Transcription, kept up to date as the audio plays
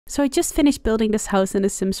So I just finished building this house in The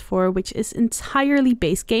Sims 4, which is entirely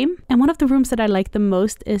base game. And one of the rooms that I like the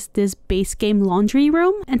most is this base game laundry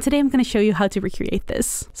room. And today I'm going to show you how to recreate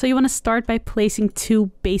this. So you want to start by placing 2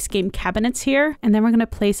 base game cabinets here. And then we're going to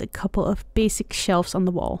place a couple of basic shelves on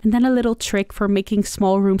the wall. And then a little trick for making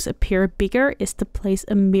small rooms appear bigger is to place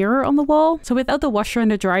a mirror on the wall. So without the washer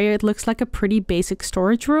and the dryer, it looks like a pretty basic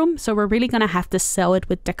storage room. So we're really going to have to sell it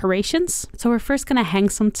with decorations. So we're first going to hang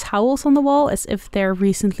some towels on the wall as if they're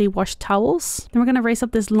recently washed towels. Then we're going to raise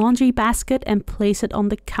up this laundry basket and place it on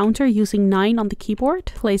the counter using 9 on the keyboard.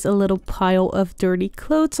 Place a little pile of dirty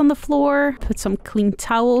clothes on the floor. Put some clean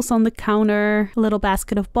towels on the counter. A little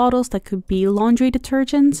basket of bottles that could be laundry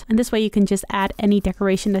detergent. And this way you can just add any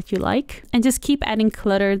decoration that you like. And just keep adding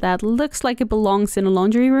clutter that looks like it belongs in a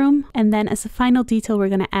laundry room. And then as a final detail, we're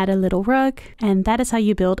going to add a little rug. And that is how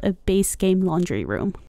you build a base game laundry room.